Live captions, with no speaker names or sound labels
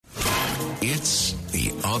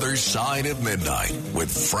Other Side of Midnight with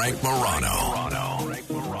Frank Morano.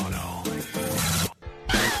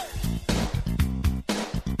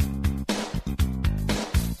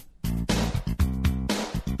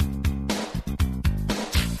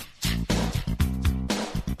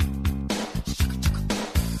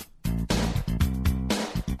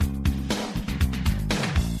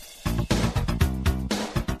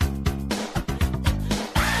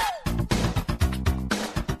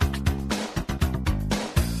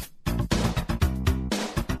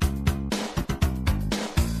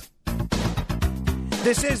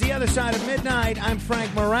 This is The Other Side of Midnight. I'm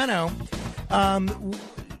Frank Morano.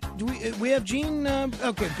 We have Gene?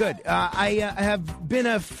 Okay, good. I have been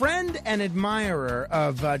a friend and admirer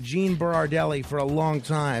of Gene Berardelli for a long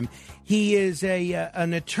time. He is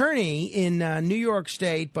an attorney in New York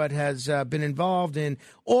State, but has been involved in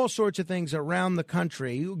all sorts of things around the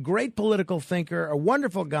country. Great political thinker, a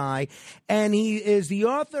wonderful guy, and he is the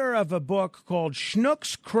author of a book called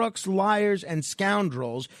Schnooks, Crooks, Liars, and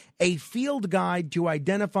Scoundrels, a field guide to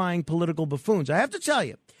identifying political buffoons. I have to tell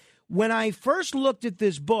you, when I first looked at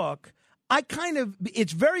this book,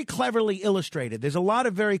 it's very cleverly illustrated. There's a lot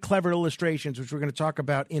of very clever illustrations, which we're going to talk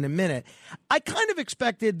about in a minute. I kind of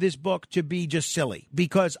expected this book to be just silly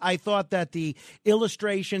because I thought that the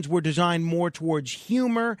illustrations were designed more towards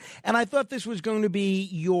humor, and I thought this was going to be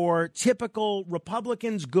your typical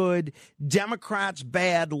Republicans good, Democrats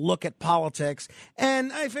bad look at politics.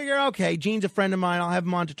 And I figure, okay, Gene's a friend of mine. I'll have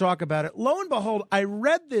him on to talk about it. Lo and behold, I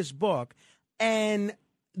read this book, and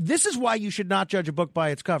this is why you should not judge a book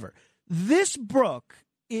by its cover. This book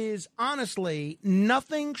is honestly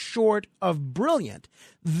nothing short of brilliant.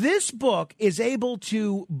 This book is able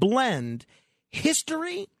to blend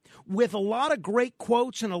history with a lot of great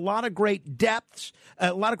quotes and a lot of great depth,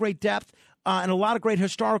 and a lot of great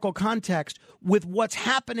historical context with what's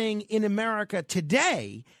happening in America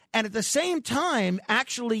today. And at the same time,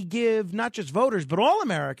 actually give not just voters, but all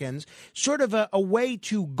Americans sort of a way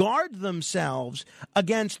to guard themselves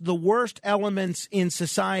against the worst elements in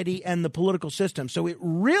society and the political system. So it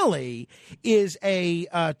really is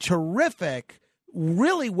a terrific,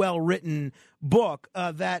 really well-written book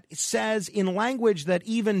that says in language that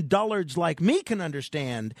even dullards like me can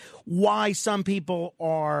understand why some people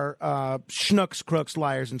are schnooks, crooks,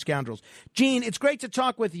 liars, and scoundrels. Gene, it's great to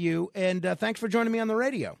talk with you, and thanks for joining me on the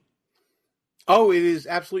radio. Oh, it is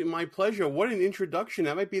absolutely my pleasure. What an introduction.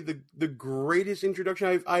 That might be the greatest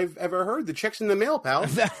introduction I've ever heard. The check's in the mail, pal.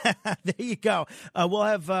 There you go. We'll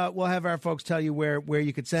have our folks tell you where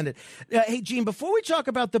you could send it. Hey, Gene, before we talk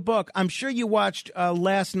about the book, I'm sure you watched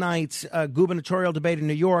last night's gubernatorial debate in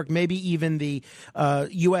New York, maybe even the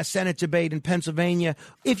U.S. Senate debate in Pennsylvania.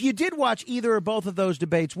 If you did watch either or both of those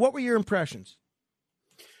debates, what were your impressions?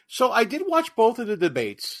 So I did watch both of the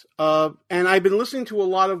debates, and I've been listening to a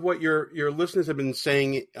lot of what your listeners have been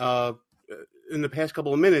saying in the past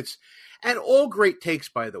couple of minutes, and all great takes,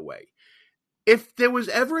 by the way. If there was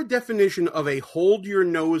ever a definition of a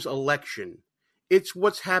hold-your-nose election, it's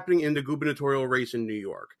what's happening in the gubernatorial race in New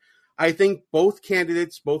York. I think both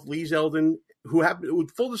candidates, both Lee Zeldin, who happen,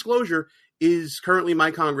 with full disclosure, is currently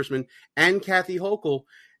my congressman, and Kathy Hochul,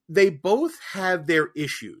 they both have their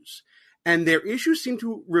issues. And their issues seem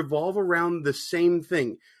to revolve around the same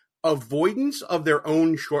thing, avoidance of their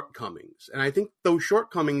own shortcomings. And I think those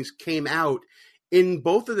shortcomings came out in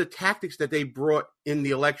both of the tactics that they brought in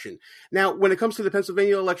the election. Now, when it comes to the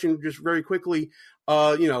Pennsylvania election, just very quickly,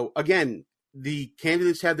 again, the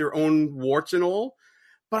candidates had their own warts and all,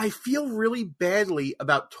 but I feel really badly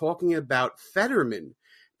about talking about Fetterman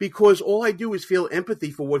because all I do is feel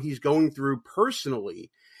empathy for what he's going through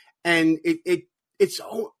personally. And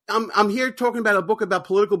I'm here talking about a book about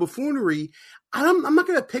political buffoonery. I'm not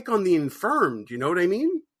going to pick on the infirmed. You know what I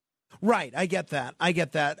mean? Right. I get that.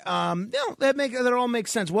 That all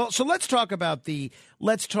makes sense. Well, so let's talk about the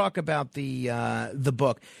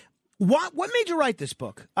book. What made you write this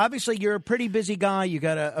book? Obviously, you're a pretty busy guy. You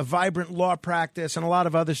got a vibrant law practice and a lot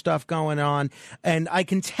of other stuff going on. And I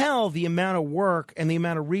can tell the amount of work and the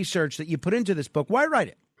amount of research that you put into this book. Why write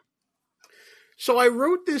it? So I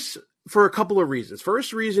wrote this for a couple of reasons.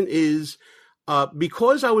 First reason is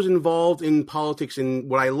because I was involved in politics in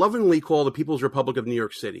what I lovingly call the People's Republic of New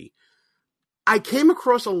York City, I came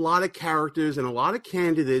across a lot of characters and a lot of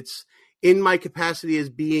candidates in my capacity as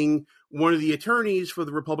being one of the attorneys for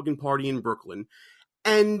the Republican Party in Brooklyn.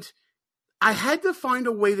 And I had to find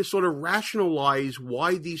a way to sort of rationalize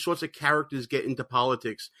why these sorts of characters get into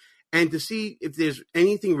politics and to see if there's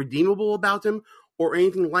anything redeemable about them or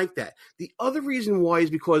anything like that. The other reason why is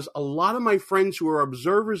because a lot of my friends who are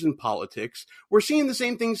observers in politics were seeing the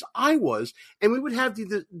same things I was, and we would have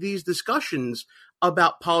these discussions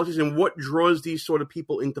about politics and what draws these sort of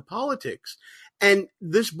people into politics. And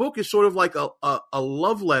this book is sort of like a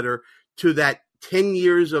love letter to that 10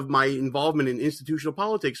 years of my involvement in institutional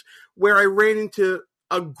politics, where I ran into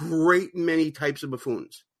a great many types of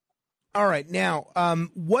buffoons. All right. Now,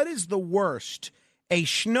 what is the worst? A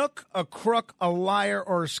schnook, a crook, a liar,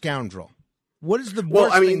 or a scoundrel? What is the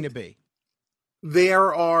worst thing to be?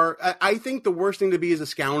 I think the worst thing to be is a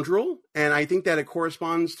scoundrel, and I think that it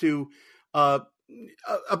corresponds to a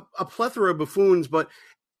plethora of buffoons. But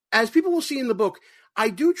as people will see in the book, I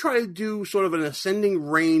do try to do sort of an ascending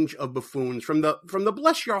range of buffoons, from the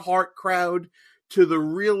bless your heart crowd to the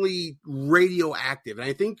really radioactive. And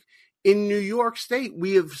I think in New York State,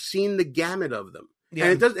 we have seen the gamut of them. Yeah.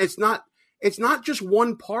 And it's not just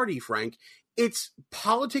one party, Frank. It's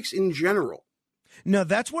politics in general. No,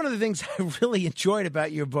 that's one of the things I really enjoyed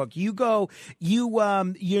about your book. You're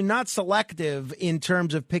not selective in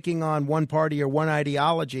terms of picking on one party or one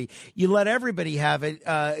ideology. You let everybody have it,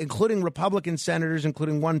 including Republican senators,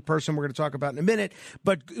 including one person we're going to talk about in a minute,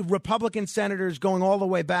 but Republican senators going all the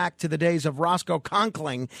way back to the days of Roscoe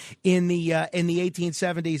Conkling in the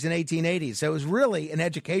 1870s and 1880s. So it was really an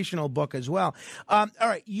educational book as well. All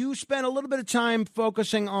right, you spent a little bit of time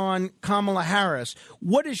focusing on Kamala Harris.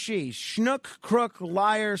 What is she? Schnook, crook,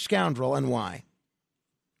 liar, scoundrel, and why?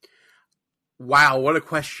 Wow, what a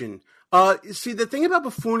question. See, the thing about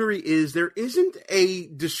buffoonery is there isn't a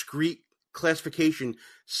discrete classification.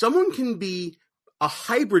 Someone can be a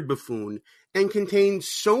hybrid buffoon and contain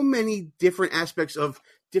so many different aspects of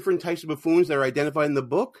different types of buffoons that are identified in the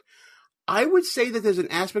book. I would say that there's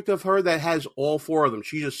an aspect of her that has all four of them.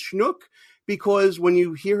 She's a schnook, because when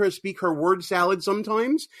you hear her speak her word salad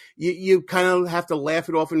sometimes, you kind of have to laugh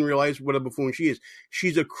it off and realize what a buffoon she is.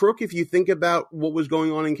 She's a crook if you think about what was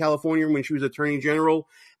going on in California when she was Attorney General,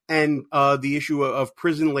 and the issue of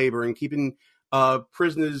prison labor and keeping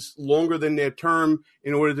prisoners longer than their term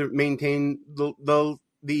in order to maintain the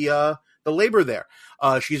labor there.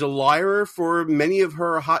 She's a liar for many of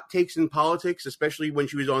her hot takes in politics, especially when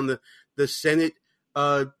she was on the Senate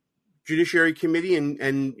Judiciary Committee,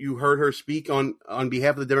 and you heard her speak on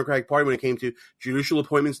behalf of the Democratic Party when it came to judicial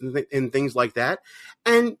appointments and things like that.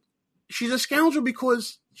 And she's a scoundrel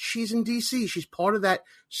because she's in D.C. She's part of that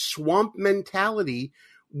swamp mentality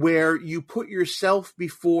where you put yourself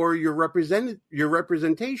before your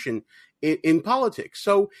representation in politics.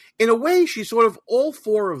 So in a way, she's sort of all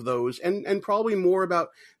four of those, and probably more about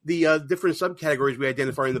the different subcategories we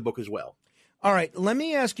identify in the book as well. All right, let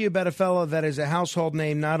me ask you about a fellow that is a household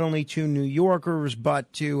name not only to New Yorkers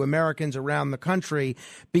but to Americans around the country,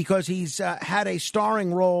 because he's had a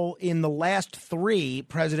starring role in the last three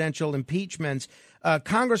presidential impeachments.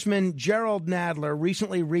 Congressman Gerald Nadler,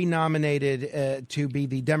 recently renominated to be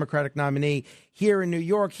the Democratic nominee here in New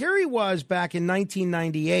York. Here he was back in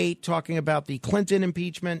 1998 talking about the Clinton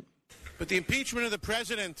impeachment. But the impeachment of the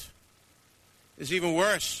president is even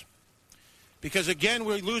worse. Because again,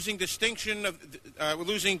 we're losing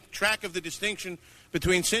track of the distinction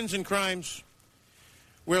between sins and crimes.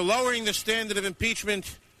 We're lowering the standard of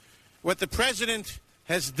impeachment. What the president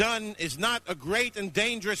has done is not a great and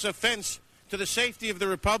dangerous offense to the safety of the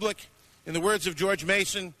republic. In the words of George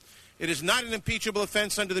Mason, it is not an impeachable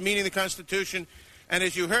offense under the meaning of the Constitution. And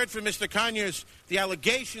as you heard from Mr. Conyers, the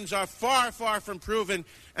allegations are far, far from proven.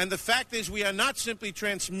 And the fact is, we are not simply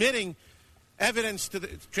transmitting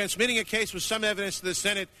a case with some evidence to the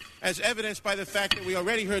Senate, as evidenced by the fact that we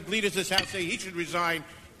already heard leaders of this House say he should resign.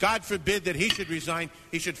 God forbid that he should resign.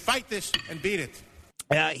 He should fight this and beat it.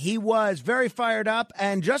 He was very fired up,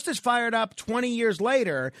 and just as fired up 20 years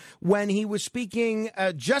later when he was speaking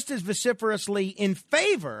just as vociferously in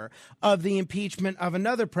favor of the impeachment of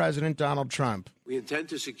another president, Donald Trump. We intend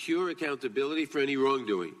to secure accountability for any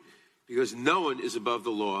wrongdoing, because no one is above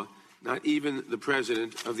the law, not even the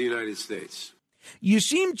President of the United States. You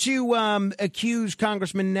seem to accuse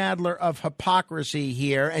Congressman Nadler of hypocrisy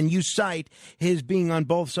here, and you cite his being on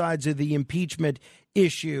both sides of the impeachment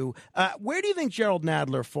issue. Where do you think Gerald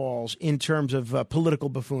Nadler falls in terms of political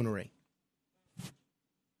buffoonery?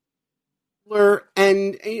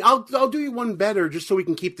 And I'll do you one better just so we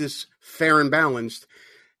can keep this fair and balanced.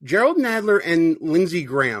 Gerald Nadler and Lindsey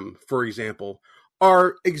Graham, for example,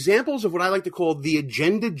 are examples of what I like to call the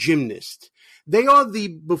agenda gymnast. They are the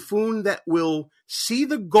buffoon that will see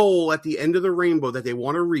the goal at the end of the rainbow that they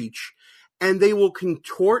want to reach, and they will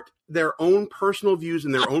contort their own personal views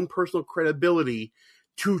and their own personal credibility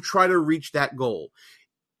to try to reach that goal.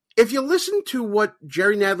 if you listen to what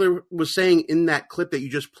Jerry Nadler was saying in that clip that you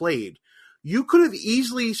just played, you could have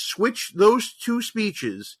easily switched those two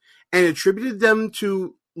speeches and attributed them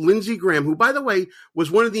to Lindsey Graham, who, by the way, was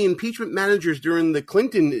one of the impeachment managers during the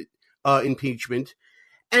Clinton impeachment.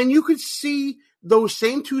 And you could see those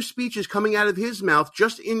same two speeches coming out of his mouth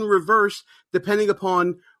just in reverse, depending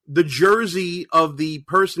upon the jersey of the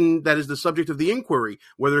person that is the subject of the inquiry,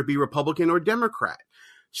 whether it be Republican or Democrat.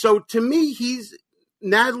 So to me,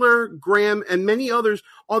 Nadler, Graham, and many others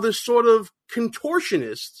are the sort of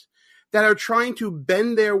contortionists that are trying to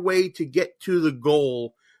bend their way to get to the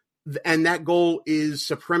goal. And that goal is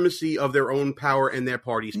supremacy of their own power and their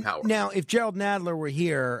party's power. Now, if Gerald Nadler were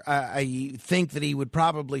here, I think that he would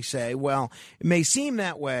probably say, well, it may seem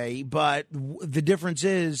that way, but the difference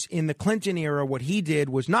is in the Clinton era, what he did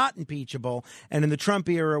was not impeachable. And in the Trump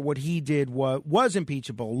era, what he did was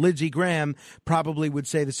impeachable. Lindsey Graham probably would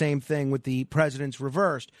say the same thing with the president's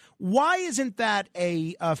reversed. Why isn't that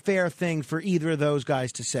a fair thing for either of those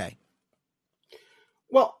guys to say?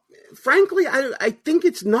 Well, frankly, I think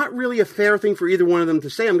it's not really a fair thing for either one of them to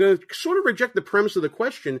say. I'm going to sort of reject the premise of the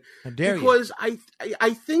question because I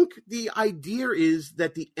think the idea is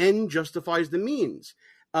that the end justifies the means.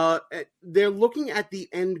 They're looking at the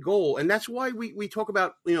end goal, and that's why we talk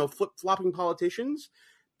about flip-flopping politicians.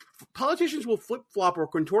 Politicians will flip-flop or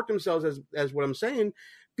contort themselves as what I'm saying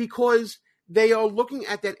because they are looking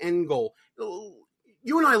at that end goal.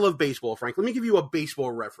 You and I love baseball, Frank. Let me give you a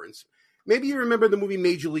baseball reference. Maybe you remember the movie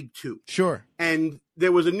Major League 2. Sure. And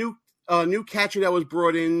there was a new catcher that was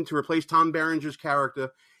brought in to replace Tom Berenger's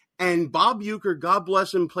character. And Bob Uecker, God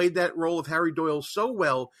bless him, played that role of Harry Doyle so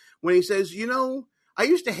well when he says, I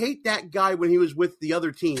used to hate that guy when he was with the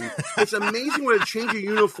other team. It's amazing what a change of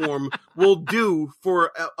uniform will do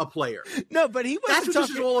for a player. No, but he wasn't That's what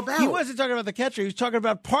this is all about. He wasn't talking about the catcher. He was talking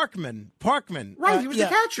about Parkman. Right, he was the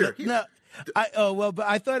catcher. But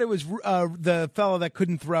I thought it was the fellow that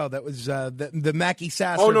couldn't throw. That was the Mackey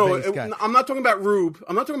Sasser. Oh no, guy. I'm not talking about Rube.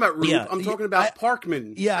 Yeah, I'm talking about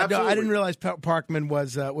Parkman. Yeah, absolutely. no, I didn't realize Parkman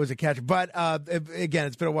was a catcher. But again,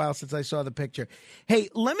 it's been a while since I saw the picture. Hey,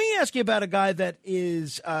 let me ask you about a guy that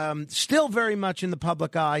is still very much in the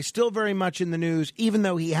public eye, still very much in the news, even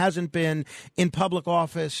though he hasn't been in public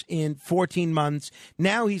office in 14 months.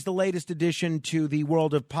 Now he's the latest addition to the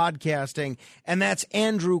world of podcasting, and that's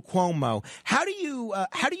Andrew Cuomo. How do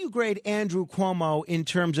you grade Andrew Cuomo in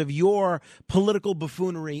terms of your political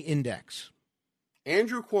buffoonery index?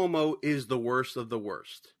 Andrew Cuomo is the worst of the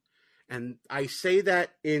worst. And I say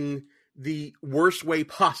that in the worst way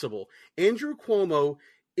possible. Andrew Cuomo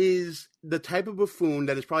is the type of buffoon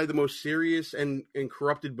that is probably the most serious and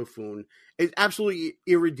corrupted buffoon. It's absolutely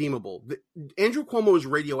irredeemable. Andrew Cuomo is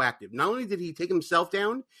radioactive. Not only did he take himself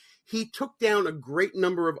down, he took down a great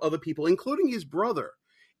number of other people, including his brother,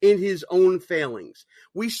 in his own failings.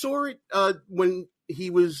 We saw it when he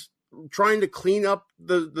was trying to clean up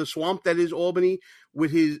the swamp that is Albany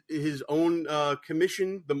with his own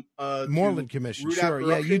commission, the Moreland Commission. Sure,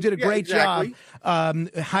 yeah, you did a great job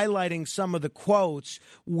highlighting some of the quotes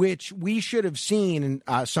which we should have seen,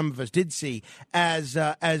 and some of us did see, as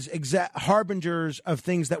harbingers of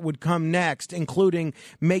things that would come next, including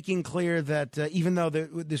making clear that even though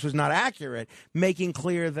this was not accurate, making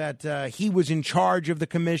clear that he was in charge of the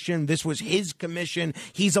commission. This was his commission.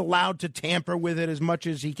 He's allowed to tamper with it as much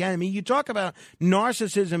as he can. I mean, you talk about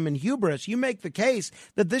narcissism and hubris. You make the case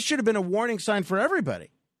that this should have been a warning sign for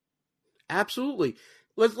everybody. Absolutely.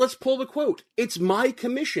 Let's pull the quote. It's my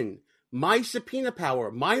commission, my subpoena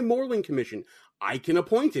power, my Moreland Commission. I can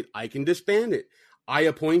appoint it. I can disband it. I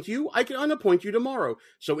appoint you. I can unappoint you tomorrow.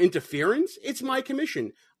 So interference, it's my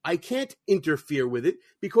commission. I can't interfere with it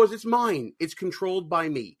because it's mine. It's controlled by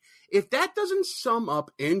me. If that doesn't sum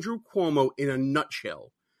up Andrew Cuomo in a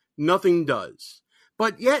nutshell, nothing does.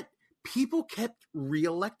 But yet, people kept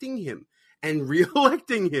reelecting him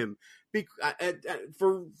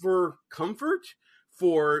for comfort,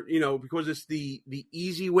 because it's the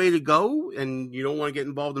easy way to go and you don't want to get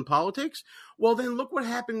involved in politics. Well, then look what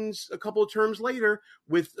happens a couple of terms later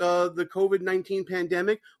with the COVID-19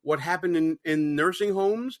 pandemic, what happened in nursing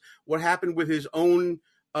homes, what happened with his own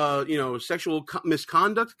sexual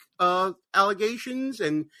misconduct allegations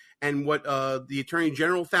and what the Attorney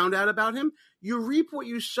General found out about him. You reap what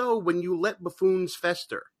you sow when you let buffoons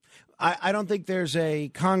fester. I don't think there's a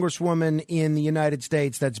congresswoman in the United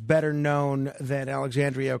States that's better known than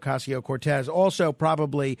Alexandria Ocasio-Cortez. Also,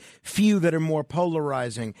 probably few that are more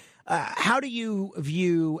polarizing. How do you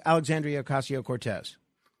view Alexandria Ocasio-Cortez?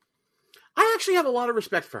 I actually have a lot of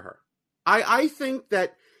respect for her. I think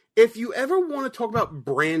that if you ever want to talk about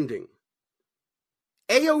branding,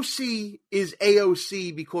 AOC is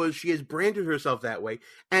AOC because she has branded herself that way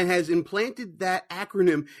and has implanted that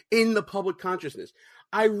acronym in the public consciousness.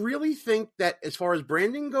 I really think that as far as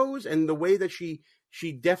branding goes and the way that she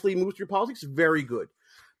definitely moves through politics, very good.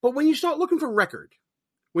 But when you start looking for record,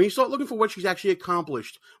 when you start looking for what she's actually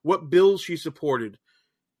accomplished, what bills she supported,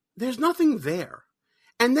 there's nothing there.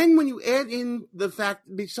 And then when you add in the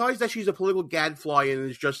fact, besides that she's a political gadfly and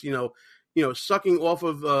is just, sucking off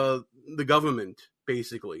of the government,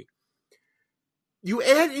 basically, you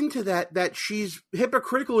add into that she's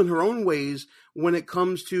hypocritical in her own ways when it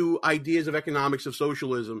comes to ideas of economics, of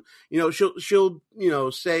socialism. She'll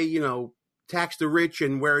say, tax the rich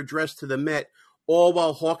and wear a dress to the Met, all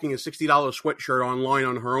while hawking a $60 sweatshirt online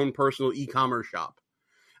on her own personal e-commerce shop.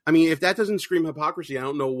 I mean, if that doesn't scream hypocrisy, I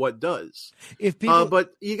don't know what does.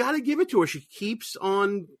 But you got to give it to her. She keeps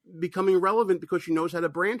on becoming relevant because she knows how to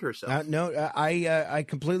brand herself. I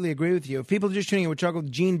completely agree with you. If people are just tuning in, we're talking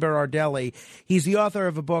with Gene Berardelli. He's the author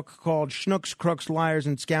of a book called Schnooks, Crooks, Liars,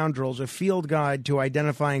 and Scoundrels, a field guide to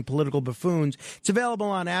identifying political buffoons. It's available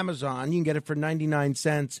on Amazon. You can get it for 99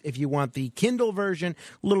 cents if you want the Kindle version,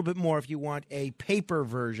 a little bit more if you want a paper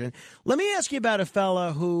version. Let me ask you about a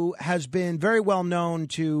fella who has been very well known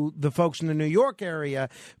to the folks in the New York area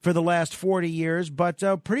for the last 40 years, but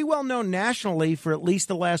pretty well known nationally for at least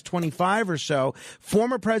the last 25 or so.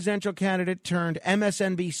 Former presidential candidate turned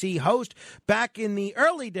MSNBC host back in the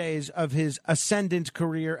early days of his ascendant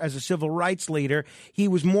career as a civil rights leader. He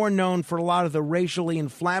was more known for a lot of the racially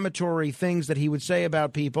inflammatory things that he would say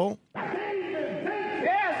about people.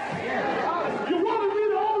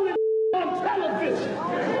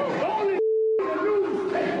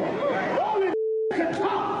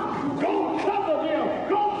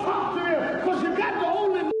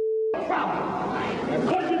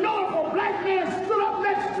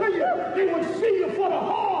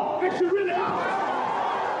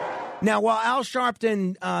 Now, while Al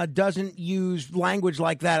Sharpton doesn't use language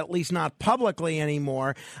like that, at least not publicly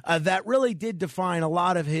anymore, that really did define a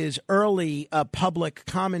lot of his early public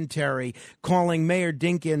commentary, calling Mayor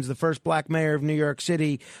Dinkins, the first black mayor of New York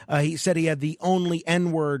City. He said he had the only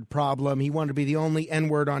N-word problem. He wanted to be the only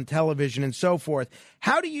N-word on television and so forth.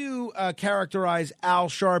 How do you characterize Al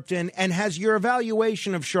Sharpton, and has your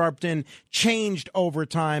evaluation of Sharpton changed over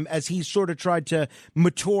time as he's sort of tried to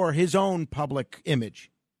mature his own public image?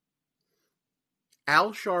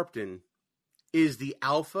 Al Sharpton is the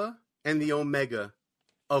alpha and the omega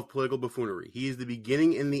of political buffoonery. He is the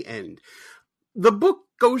beginning and the end. The book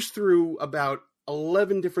goes through about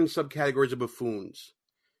 11 different subcategories of buffoons.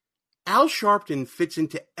 Al Sharpton fits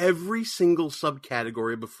into every single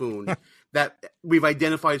subcategory of buffoon that we've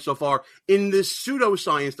identified so far in this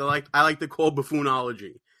pseudoscience that I like to call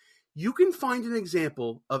buffoonology. You can find an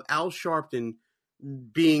example of Al Sharpton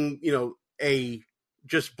being, a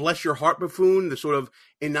just bless your heart buffoon, the sort of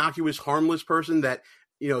innocuous, harmless person that,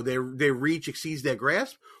 their reach exceeds their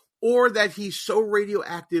grasp, or that he's so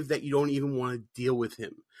radioactive that you don't even want to deal with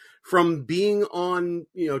him. From being on,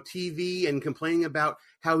 TV and complaining about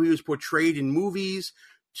how he was portrayed in movies,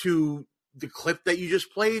 to the clip that you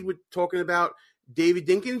just played with talking about David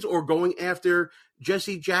Dinkins, or going after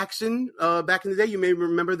Jesse Jackson back in the day. You may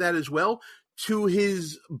remember that as well. To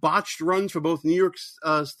his botched runs for both New York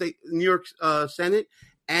Senate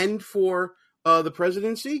and for the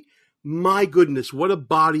presidency. My goodness, what a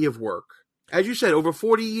body of work. As you said, over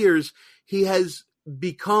 40 years, he has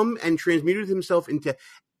become and transmuted himself into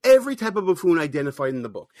every type of buffoon identified in the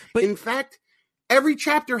book. But in fact, every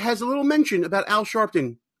chapter has a little mention about Al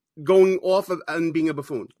Sharpton going off of and being a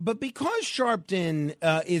buffoon. But because Sharpton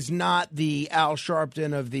is not the Al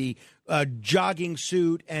Sharpton of the jogging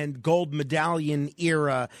suit and gold medallion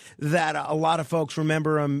era that a lot of folks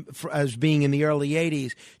remember him as being in the early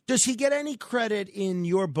 80s, does he get any credit in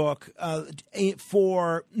your book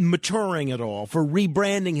for maturing at all, for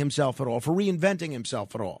rebranding himself at all, for reinventing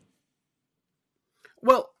himself at all?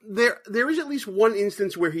 Well, there is at least one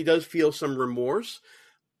instance where he does feel some remorse.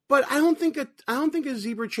 But I don't think a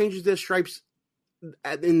zebra changes their stripes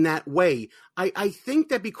in that way. I think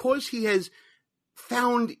that because he has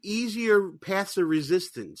found easier paths of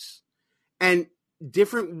resistance and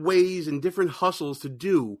different ways and different hustles to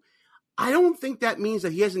do, I don't think that means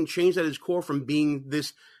that he hasn't changed at his core from being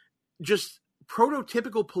this just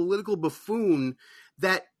prototypical political buffoon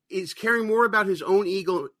that is caring more about his own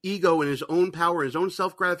ego and his own power, his own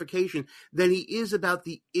self-gratification, than he is about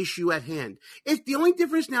the issue at hand. It's the only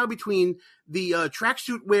difference now between the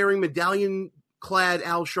tracksuit-wearing, medallion clad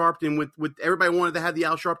Al Sharpton with everybody wanted to have the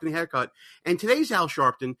Al Sharpton haircut. And today's Al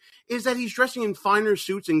Sharpton is that he's dressing in finer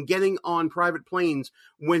suits and getting on private planes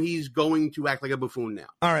when he's going to act like a buffoon now.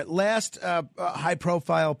 All right. Last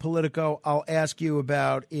high-profile Politico I'll ask you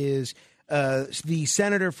about is the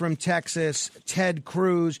senator from Texas, Ted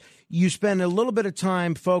Cruz. You spend a little bit of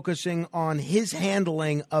time focusing on his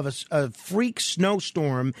handling of a freak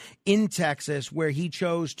snowstorm in Texas where he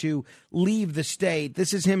chose to leave the state.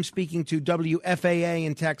 This is him speaking to WFAA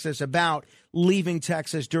in Texas about leaving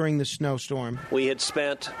Texas during the snowstorm. We had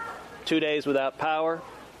spent 2 days without power,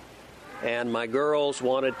 and my girls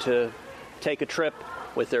wanted to take a trip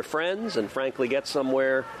with their friends and, frankly, get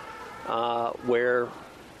somewhere where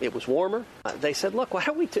it was warmer. They said, "Look, why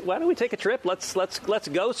don't we take a trip? Let's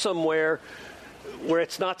go somewhere where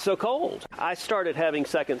it's not so cold." I started having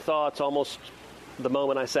second thoughts almost the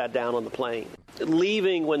moment I sat down on the plane.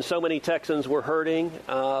 Leaving when so many Texans were hurting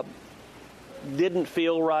didn't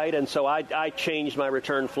feel right, and so I changed my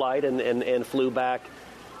return flight and flew back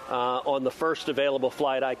on the first available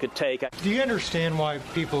flight I could take. Do you understand why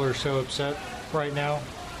people are so upset right now?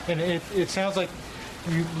 And it sounds like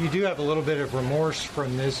you do have a little bit of remorse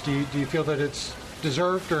from this. Do you feel that it's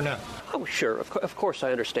deserved or no? Oh, sure. Of course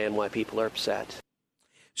I understand why people are upset.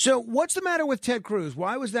 So what's the matter with Ted Cruz?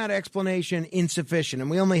 Why was that explanation insufficient? And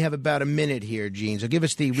we only have about a minute here, Gene, so give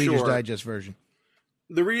us the Reader's Digest version.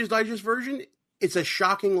 The Reader's Digest version, it's a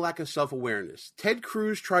shocking lack of self-awareness. Ted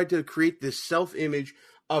Cruz tried to create this self-image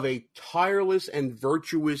of a tireless and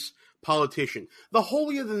virtuous politician, the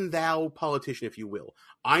holier-than-thou politician, if you will.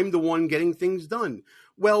 I'm the one getting things done.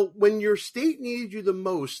 Well, when your state needed you the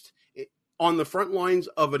most on the front lines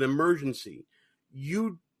of an emergency,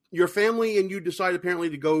 your family and you decide apparently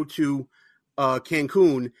to go to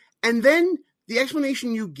Cancun, and then the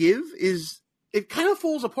explanation you give is, it kind of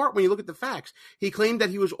falls apart when you look at the facts. He claimed that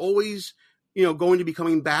he was always, going to be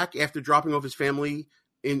coming back after dropping off his family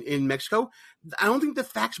in Mexico. I don't think the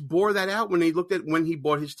facts bore that out when they looked at when he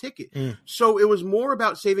bought his ticket. So it was more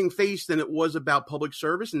about saving face than it was about public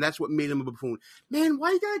service, and that's what made him a buffoon. Man,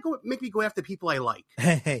 why you gotta make me go after people I like?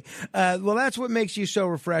 Well, that's what makes you so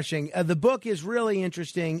refreshing. The book is really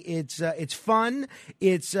interesting. It's fun.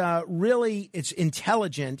 It's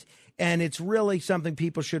intelligent. And it's really something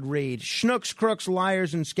people should read. Schnooks, Crooks,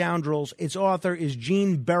 Liars, and Scoundrels. Its author is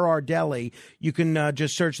Gene Berardelli. You can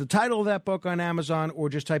just search the title of that book on Amazon or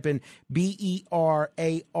just type in Berardelli.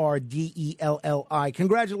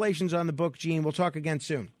 Congratulations on the book, Gene. We'll talk again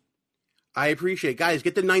soon. I appreciate it. Guys,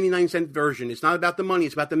 get the 99-cent version. It's not about the money.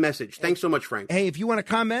 It's about the message. Thanks so much, Frank. Hey, if you want to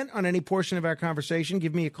comment on any portion of our conversation,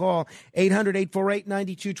 give me a call,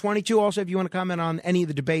 800-848-9222. Also, if you want to comment on any of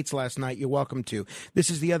the debates last night, you're welcome to. This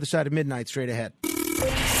is The Other Side of Midnight, straight ahead.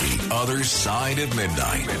 The Other Side of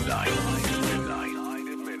Midnight.